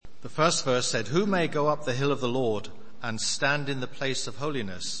The first verse said, "Who may go up the hill of the Lord and stand in the place of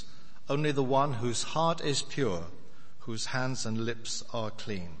holiness? Only the one whose heart is pure, whose hands and lips are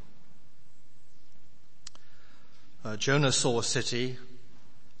clean." Jonah saw a city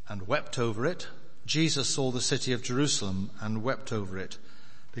and wept over it. Jesus saw the city of Jerusalem and wept over it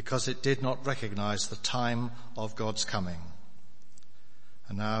because it did not recognize the time of God's coming.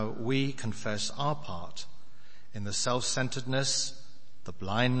 And now we confess our part in the self-centeredness, the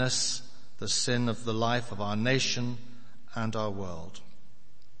blindness, the sin of the life of our nation and our world.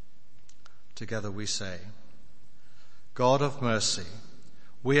 Together we say, God of mercy,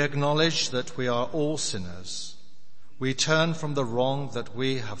 we acknowledge that we are all sinners. We turn from the wrong that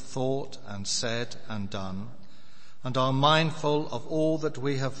we have thought and said and done, and are mindful of all that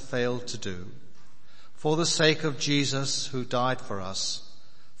we have failed to do. For the sake of Jesus who died for us,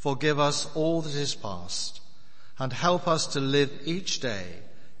 forgive us all that is past, and help us to live each day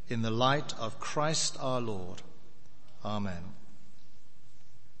in the light of Christ our Lord. Amen.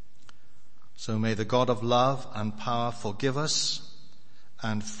 So may the God of love and power forgive us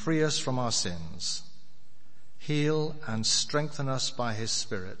and free us from our sins, heal and strengthen us by his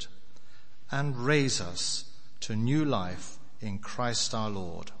Spirit, and raise us to new life in Christ our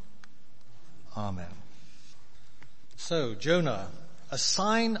Lord. Amen. So, Jonah, a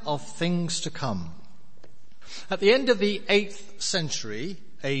sign of things to come. At the end of the 8th century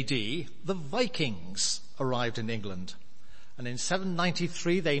AD, the Vikings arrived in England. And in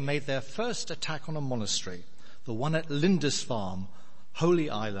 793, they made their first attack on a monastery, the one at Lindisfarne, Holy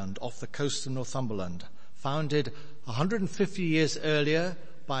Island, off the coast of Northumberland, founded 150 years earlier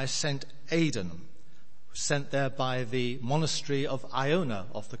by St. Aidan, sent there by the monastery of Iona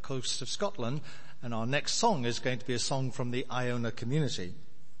off the coast of Scotland. And our next song is going to be a song from the Iona community.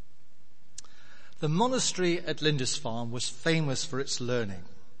 The monastery at Lindisfarne was famous for its learning.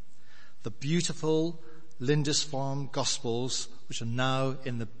 The beautiful Lindisfarne Gospels, which are now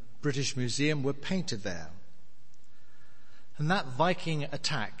in the British Museum, were painted there. And that Viking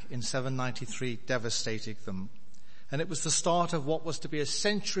attack in 793 devastated them. And it was the start of what was to be a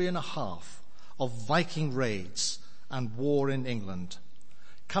century and a half of Viking raids and war in England.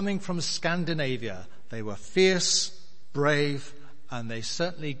 Coming from Scandinavia, they were fierce, brave, and they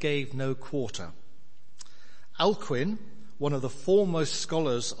certainly gave no quarter. Alcuin, one of the foremost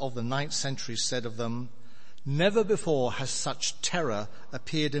scholars of the 9th century, said of them, "Never before has such terror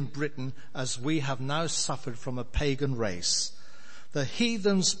appeared in Britain as we have now suffered from a pagan race. The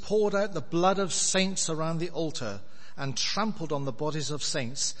heathens poured out the blood of saints around the altar and trampled on the bodies of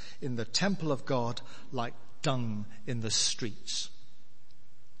saints in the temple of God like dung in the streets."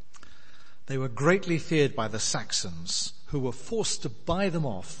 They were greatly feared by the Saxons, who were forced to buy them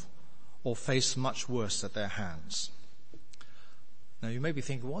off or face much worse at their hands. Now you may be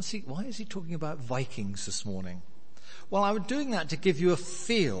thinking, why is he talking about Vikings this morning? Well, I'm doing that to give you a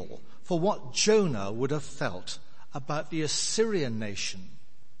feel for what Jonah would have felt about the Assyrian nation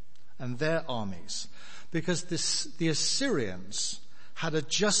and their armies, because the Assyrians had a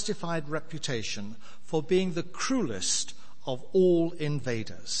justified reputation for being the cruelest of all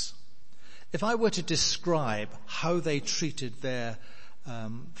invaders. If I were to describe how they treated their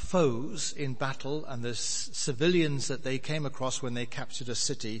foes in battle and the civilians that they came across when they captured a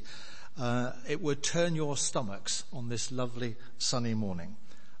city, it would turn your stomachs on this lovely sunny morning.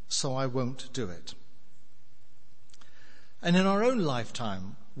 So I won't do it. And in our own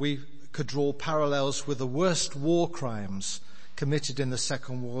lifetime, we could draw parallels with the worst war crimes committed in the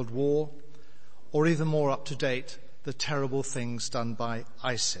Second World War, or even more up to date, the terrible things done by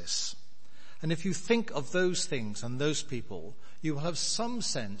ISIS. And if you think of those things and those people, you will have some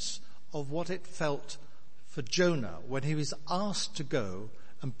sense of what it felt for Jonah when he was asked to go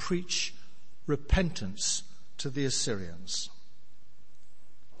and preach repentance to the Assyrians.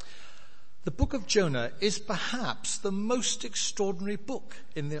 The book of Jonah is perhaps the most extraordinary book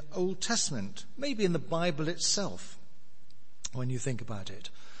in the Old Testament, maybe in the Bible itself, when you think about it.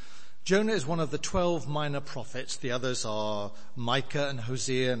 Jonah is one of the 12 minor prophets. The others are Micah and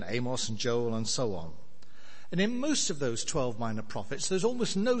Hosea and Amos and Joel and so on. And in most of those 12 minor prophets, there's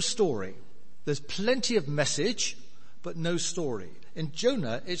almost no story. There's plenty of message, but no story. In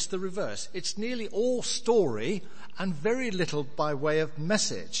Jonah, it's the reverse. It's nearly all story and very little by way of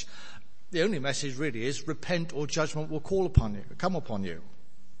message. The only message really is repent or judgment will come upon you.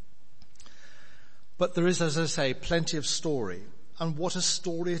 But there is, as I say, plenty of story. And what a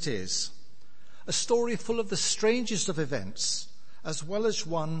story it is. A story full of the strangest of events as well as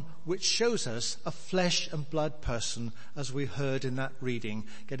one which shows us a flesh and blood person, as we heard in that reading,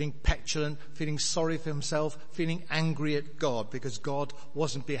 getting petulant, feeling sorry for himself, feeling angry at God because God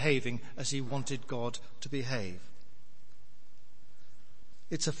wasn't behaving as he wanted God to behave.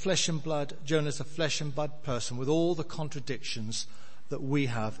 It's a flesh and blood, Jonah's a flesh and blood person with all the contradictions that we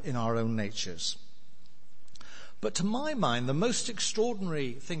have in our own natures. But to my mind, the most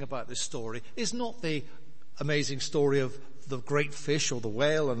extraordinary thing about this story is not the amazing story of the great fish or the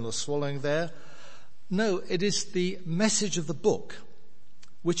whale and the swallowing there. No, it is the message of the book,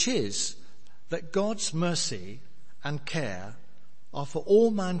 which is that God's mercy and care are for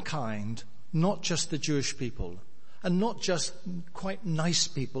all mankind, not just the Jewish people, and not just quite nice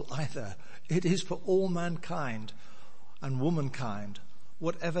people either. It is for all mankind and womankind,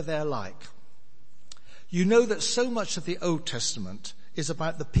 whatever they're like. You know that so much of the Old Testament is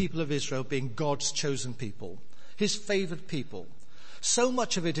about the people of Israel being God's chosen people, his favored people. So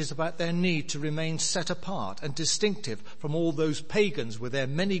much of it is about their need to remain set apart and distinctive from all those pagans with their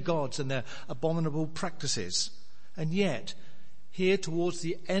many gods and their abominable practices. And yet, here towards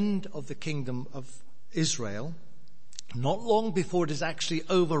the end of the kingdom of Israel, not long before it is actually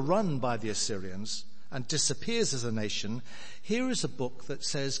overrun by the Assyrians and disappears as a nation, here is a book that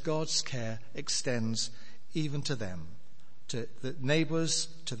says God's care extends even to them, to the neighbors,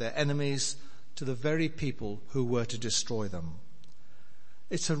 to their enemies, to the very people who were to destroy them.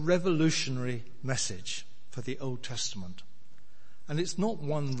 It's a revolutionary message for the Old Testament. And it's not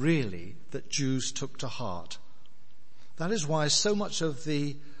one really that Jews took to heart. That is why so much of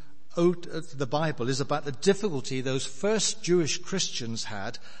the Bible is about the difficulty those first Jewish Christians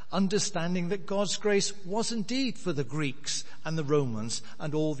had understanding that God's grace was indeed for the Greeks and the Romans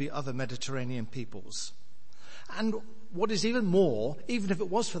and all the other Mediterranean peoples. And what is even more, even if it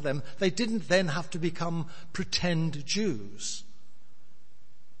was for them, they didn't then have to become pretend Jews.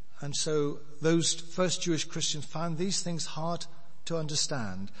 And so those first Jewish Christians found these things hard to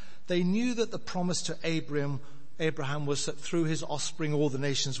understand. They knew that the promise to Abraham was that through his offspring all the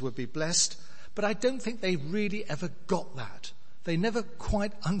nations would be blessed, but I don't think they really ever got that. They never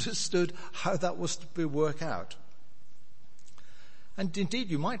quite understood how that was to work out. And indeed,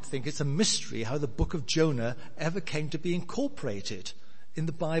 you might think it's a mystery how the book of Jonah ever came to be incorporated in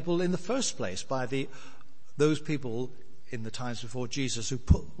the Bible in the first place by those people in the times before Jesus who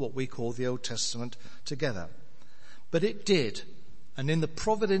put what we call the Old Testament together. But it did, and in the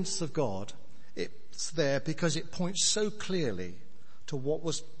providence of God, it's there because it points so clearly to what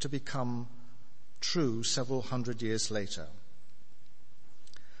was to become true several hundred years later.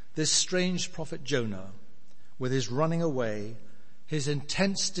 This strange prophet Jonah, with his running away, his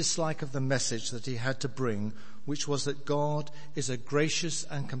intense dislike of the message that he had to bring, which was that God is a gracious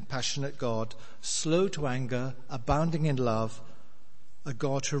and compassionate God, slow to anger, abounding in love, a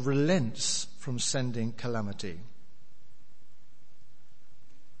God who relents from sending calamity.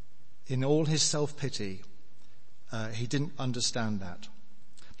 In all his self-pity, he didn't understand that.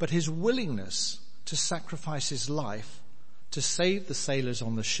 But his willingness to sacrifice his life to save the sailors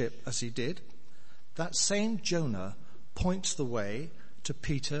on the ship as he did, that same Jonah points the way to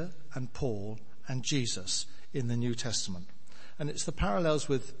Peter and Paul and Jesus in the New Testament. And it's the parallels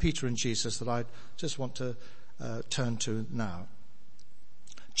with Peter and Jesus that I just want to turn to now.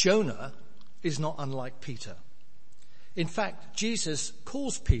 Jonah is not unlike Peter. In fact, Jesus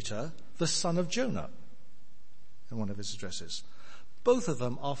calls Peter the son of Jonah in one of his addresses. Both of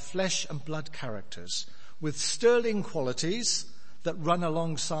them are flesh and blood characters with sterling qualities that run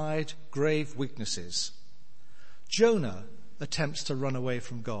alongside grave weaknesses. Jonah attempts to run away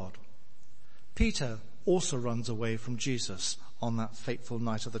from God. Peter also runs away from Jesus on that fateful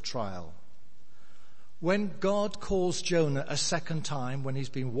night of the trial. When God calls Jonah a second time when he's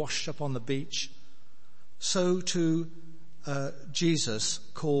been washed up on the beach, so too Jesus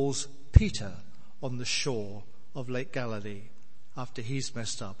calls Peter on the shore of Lake Galilee after he's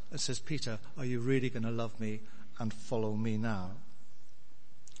messed up and says, Peter, are you really going to love me and follow me now?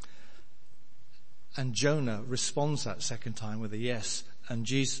 And Jonah responds that second time with a yes, and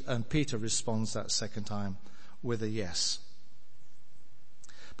Peter responds that second time with a yes.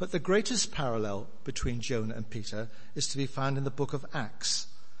 But the greatest parallel between Jonah and Peter is to be found in the book of Acts.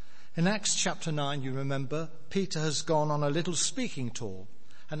 In Acts chapter 9, you remember, Peter has gone on a little speaking tour.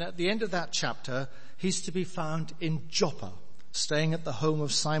 And at the end of that chapter, he's to be found in Joppa, staying at the home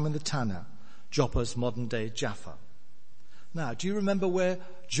of Simon the Tanner, Joppa's modern-day Jaffa. Now, do you remember where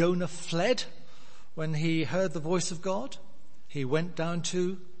Jonah fled when he heard the voice of God? He went down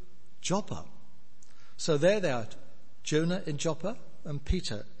to Joppa. So there they are, Jonah in Joppa and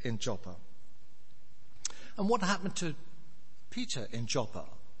Peter in Joppa. And what happened to Peter in Joppa?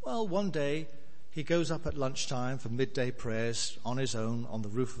 Well, one day he goes up at lunchtime for midday prayers on his own on the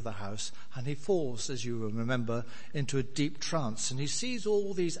roof of the house, and he falls, as you remember, into a deep trance, and he sees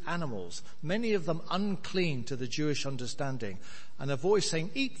all these animals, many of them unclean to the Jewish understanding, and a voice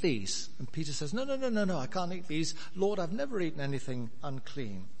saying, "Eat these." And Peter says, No, I can't eat these. Lord, I've never eaten anything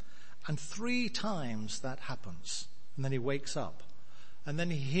unclean. And 3 times that happens, and then he wakes up. And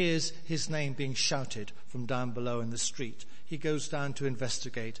then he hears his name being shouted from down below in the street. He goes down to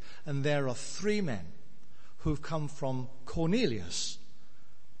investigate, and there are 3 men who've come from Cornelius,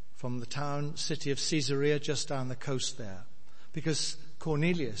 from the city of Caesarea, just down the coast there. Because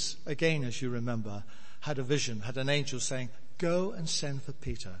Cornelius, again, as you remember, had a vision, had an angel saying, "Go and send for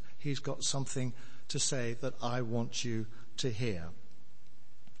Peter. He's got something to say that I want you to hear."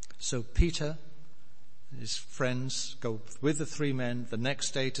 So Peter and his friends go with the 3 men the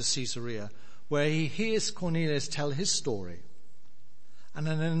next day to Caesarea, where he hears Cornelius tell his story. And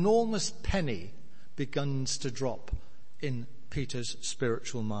an enormous penny begins to drop in Peter's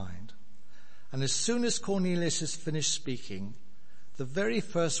spiritual mind. And as soon as Cornelius has finished speaking, the very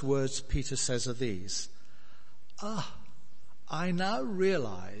first words Peter says are these: I now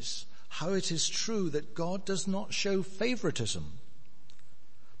realize how it is true that God does not show favoritism,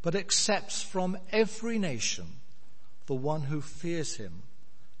 but accepts from every nation the one who fears him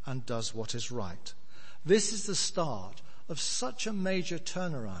and does what is right. This is the start of such a major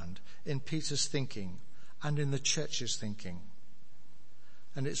turnaround in Peter's thinking and in the church's thinking.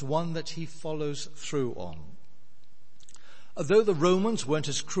 And it's one that he follows through on. Although the Romans weren't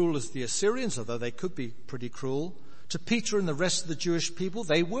as cruel as the Assyrians, although they could be pretty cruel, to Peter and the rest of the Jewish people,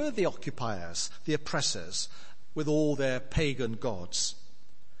 they were the occupiers, the oppressors, with all their pagan gods.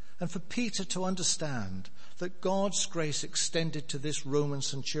 And for Peter to understand that God's grace extended to this Roman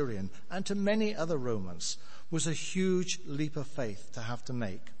centurion and to many other Romans was a huge leap of faith to have to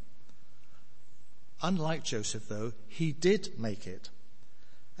make. Unlike Joseph, though, he did make it.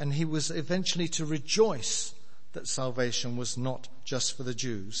 And he was eventually to rejoice that salvation was not just for the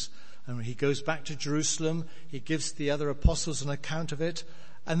Jews. And when he goes back to Jerusalem, he gives the other apostles an account of it.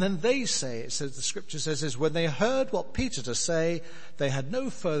 And then they say, it says, the scripture says, is when they heard what Peter to say, they had no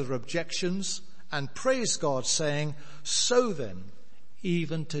further objections and praised God, saying, "So then,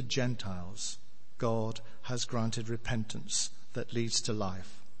 even to Gentiles, God has granted repentance that leads to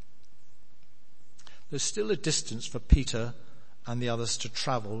life." There's still a distance for Peter and the others to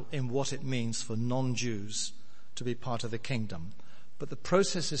travel in what it means for non-Jews to be part of the kingdom. But the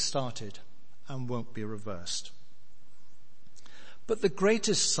process is started and won't be reversed. But the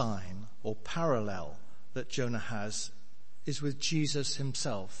greatest sign or parallel that Jonah has is with Jesus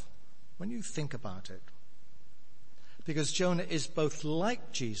himself, when you think about it. Because Jonah is both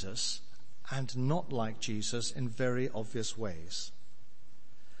like Jesus and not like Jesus in very obvious ways.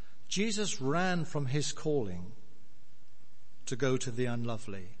 Jesus ran from his calling to go to the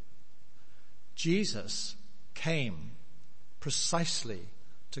unlovely. Jesus came precisely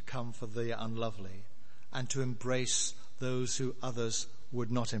to come for the unlovely and to embrace those who others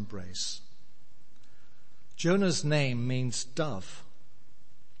would not embrace. Jonah's name means dove.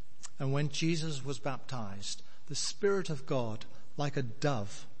 And when Jesus was baptized, the Spirit of God, like a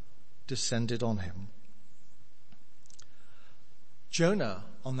dove, descended on him. Jonah,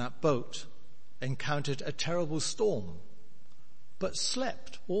 on that boat, encountered a terrible storm, but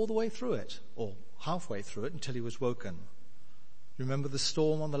slept all the way through it, or halfway through it, until he was woken. Remember the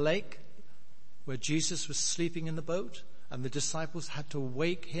storm on the lake, where Jesus was sleeping in the boat, and the disciples had to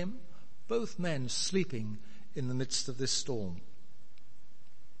wake him, both men sleeping in the midst of this storm.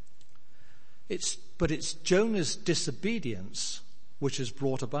 But it's Jonah's disobedience which has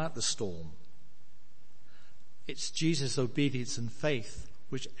brought about the storm. It's Jesus' obedience and faith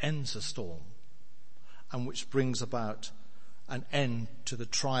which ends the storm and which brings about an end to the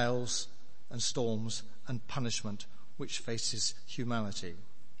trials and storms and punishment which faces humanity.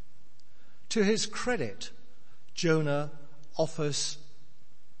 To his credit, Jonah offers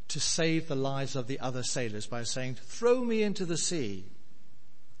to save the lives of the other sailors by saying, "Throw me into the sea."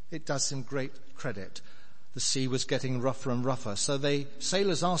 It does him great credit. The sea was getting rougher and rougher. So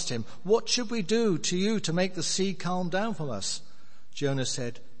sailors asked him, "What should we do to you to make the sea calm down from us?" Jonah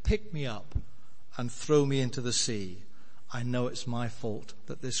said, "Pick me up and throw me into the sea. I know it's my fault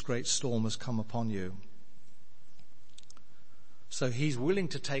that this great storm has come upon you." So he's willing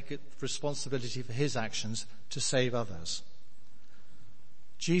to take responsibility for his actions to save others.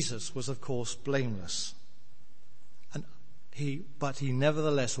 Jesus was, of course, blameless. But he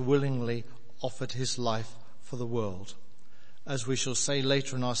nevertheless willingly offered his life for the world. As we shall say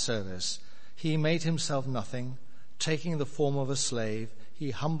later in our service, he made himself nothing, taking the form of a slave,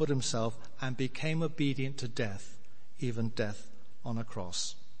 he humbled himself and became obedient to death, even death on a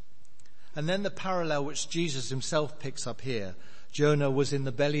cross. And then the parallel which Jesus himself picks up here. Jonah was in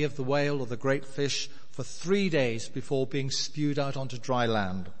the belly of the whale or the great fish for 3 days before being spewed out onto dry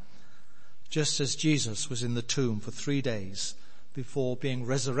land, just as Jesus was in the tomb for 3 days before being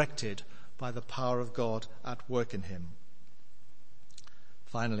resurrected by the power of God at work in him.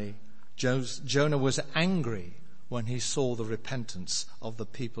 Finally, Jonah was angry when he saw the repentance of the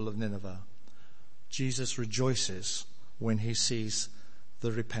people of Nineveh. Jesus rejoices when he sees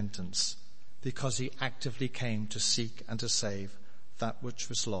the repentance, because he actively came to seek and to save that which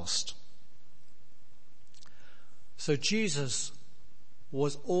was lost. So Jesus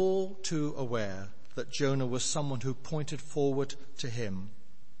was all too aware that Jonah was someone who pointed forward to him.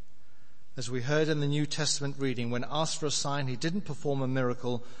 As we heard in the New Testament reading, when asked for a sign, he didn't perform a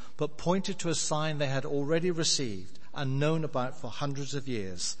miracle, but pointed to a sign they had already received and known about for hundreds of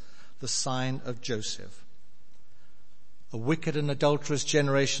years, the sign of Joseph. A wicked and adulterous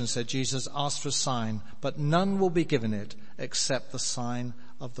generation, said Jesus, asked for a sign, but none will be given it except the sign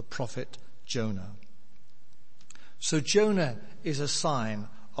of the prophet Jonah. So Jonah is a sign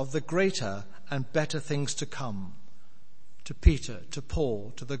of the greater and better things to come, to Peter, to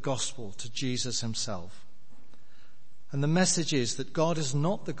Paul, to the gospel, to Jesus himself. And the message is that God is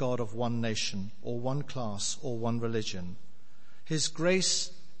not the God of one nation or one class or one religion. His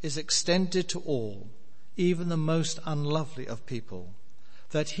grace is extended to all, even the most unlovely of people,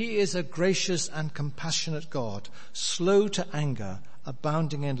 that he is a gracious and compassionate God, slow to anger,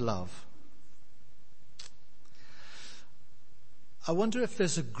 abounding in love. I wonder if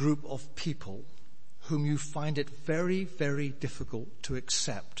there's a group of people whom you find it very, very difficult to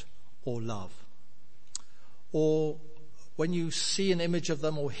accept or love. Or when you see an image of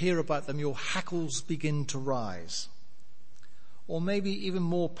them or hear about them, your hackles begin to rise. Or maybe even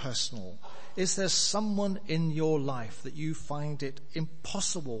more personal, is there someone in your life that you find it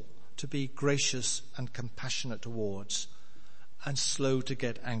impossible to be gracious and compassionate towards and slow to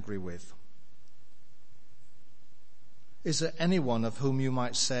get angry with? Is there anyone of whom you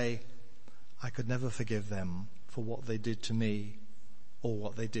might say, I could never forgive them for what they did to me or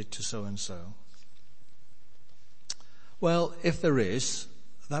what they did to so-and-so? Well, if there is,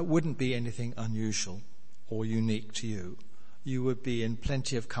 that wouldn't be anything unusual or unique to you. You would be in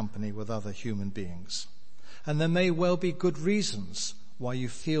plenty of company with other human beings. And there may well be good reasons why you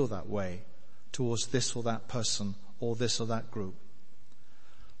feel that way towards this or that person or this or that group.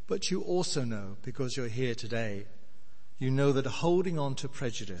 But you also know, because you're here today, you know that holding on to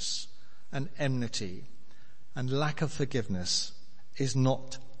prejudice and enmity and lack of forgiveness is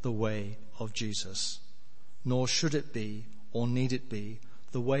not the way of Jesus, nor should it be or need it be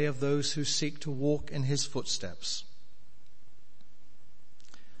the way of those who seek to walk in his footsteps.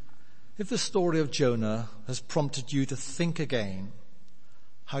 If the story of Jonah has prompted you to think again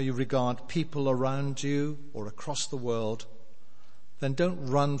how you regard people around you or across the world, then don't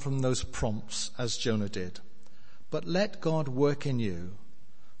run from those prompts as Jonah did, but let God work in you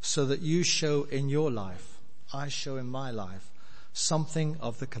so that you show in your life, I show in my life, something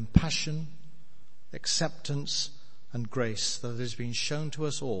of the compassion, acceptance, and grace that has been shown to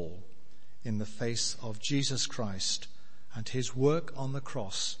us all in the face of Jesus Christ and his work on the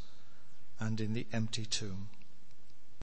cross and in the empty tomb.